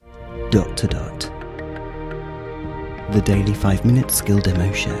The daily 5-minute skill demo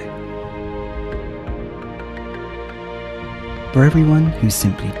show. For everyone who's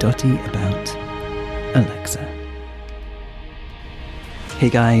simply dotty about Alexa. Hey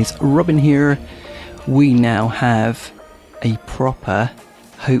guys, Robin here. We now have a proper,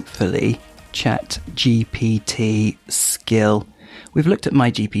 hopefully, Chat GPT skill. We've looked at my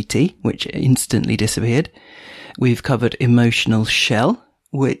GPT, which instantly disappeared. We've covered emotional shell,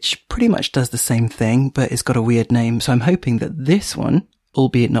 which pretty much does the same thing, but it's got a weird name. So I'm hoping that this one,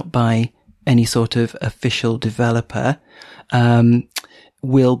 albeit not by any sort of official developer,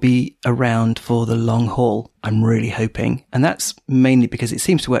 will be around for the long haul. I'm really hoping. And that's mainly because it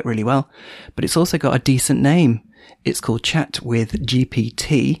seems to work really well, but it's also got a decent name. It's called Chat with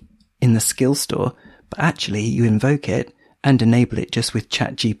GPT in the skill store, but actually you invoke it and enable it just with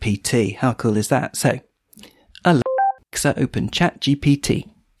Chat GPT. How cool is that? So, Alexa, open Chat GPT.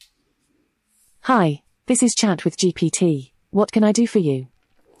 Hi, this is Chat with GPT. What can I do for you?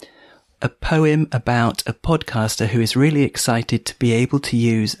 A poem about a podcaster who is really excited to be able to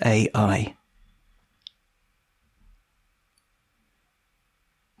use AI.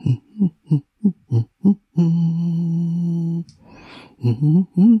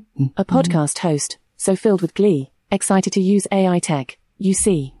 A podcast host, so filled with glee, excited to use AI tech, you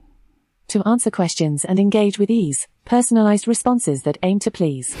see. To answer questions and engage with ease, personalized responses that aim to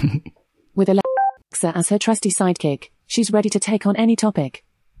please. With Alexa as her trusty sidekick, she's ready to take on any topic.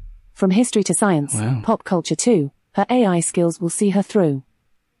 From history to science, pop culture too, her AI skills will see her through.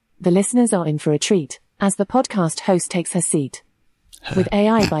 The listeners are in for a treat, as the podcast host takes her seat. With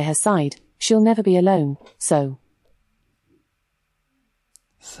AI by her side, she'll never be alone, so...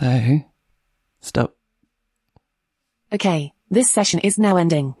 Stop. Okay, this session is now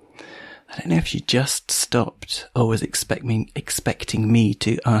ending. I don't know if she just stopped or was expecting me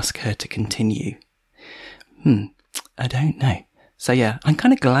to ask her to continue. I don't know. So yeah, I'm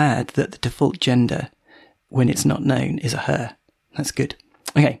kind of glad that the default gender, when it's not known, is a her. That's good.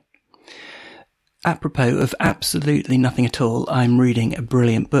 Okay. Apropos of absolutely nothing at all, I'm reading a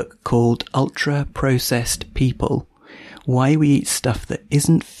brilliant book called Ultra Processed People. Why we eat stuff that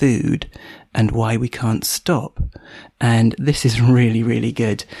isn't food and why we can't stop. And this is really, really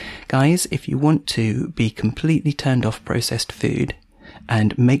good. Guys, if you want to be completely turned off processed food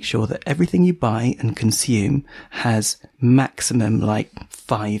and make sure that everything you buy and consume has maximum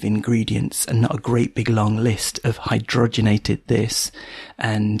 5 ingredients and not a great big long list of hydrogenated this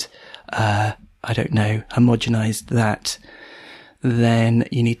and, homogenized that, then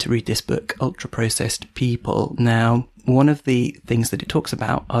you need to read this book, Ultra Processed People. Now, one of the things that it talks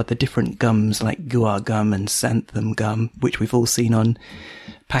about are the different gums like guar gum and xanthan gum, which we've all seen on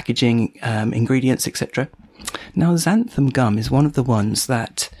packaging, ingredients, etc. Now, xanthan gum is one of the ones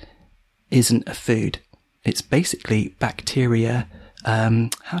that isn't a food. It's basically bacteria.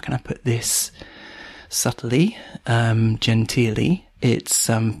 How can I put this subtly, genteelly? It's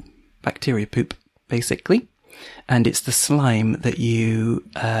bacteria poop, basically. And it's the slime that you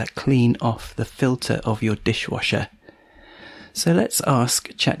clean off the filter of your dishwasher. So let's ask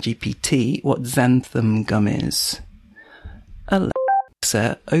ChatGPT what xanthan gum is.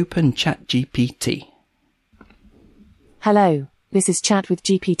 Alexa, open ChatGPT. Hello, this is Chat with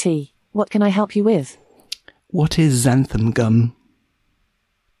GPT. What can I help you with? What is xanthan gum?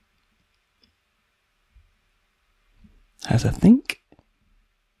 Has a think?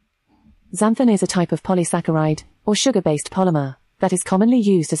 Xanthan is a type of polysaccharide, or sugar-based polymer, that is commonly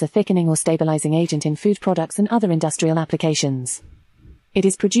used as a thickening or stabilizing agent in food products and other industrial applications. It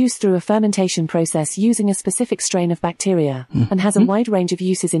is produced through a fermentation process using a specific strain of bacteria, and has a wide range of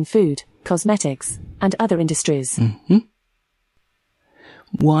uses in food, cosmetics, and other industries.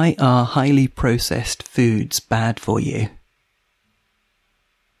 Why are highly processed foods bad for you?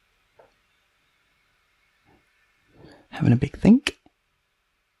 Having a big think?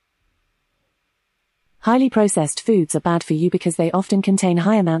 Highly processed foods are bad for you because they often contain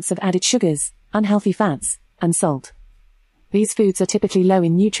high amounts of added sugars, unhealthy fats, and salt. These foods are typically low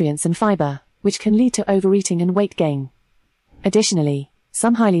in nutrients and fiber, which can lead to overeating and weight gain. Additionally,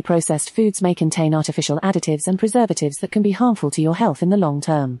 some highly processed foods may contain artificial additives and preservatives that can be harmful to your health in the long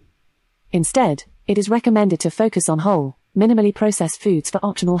term. Instead, it is recommended to focus on whole, minimally processed foods for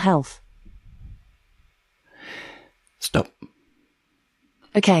optimal health. Stop.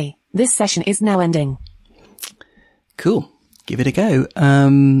 Okay, this session is now ending. Cool. Give it a go.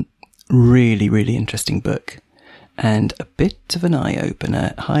 Really, really interesting book. And a bit of an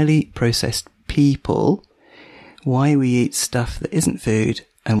eye-opener. Highly processed people. Why we eat stuff that isn't food.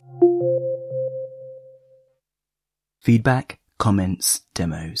 And feedback, comments,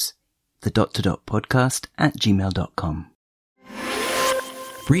 demos. podcast@gmail.com.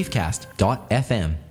 Briefcast.fm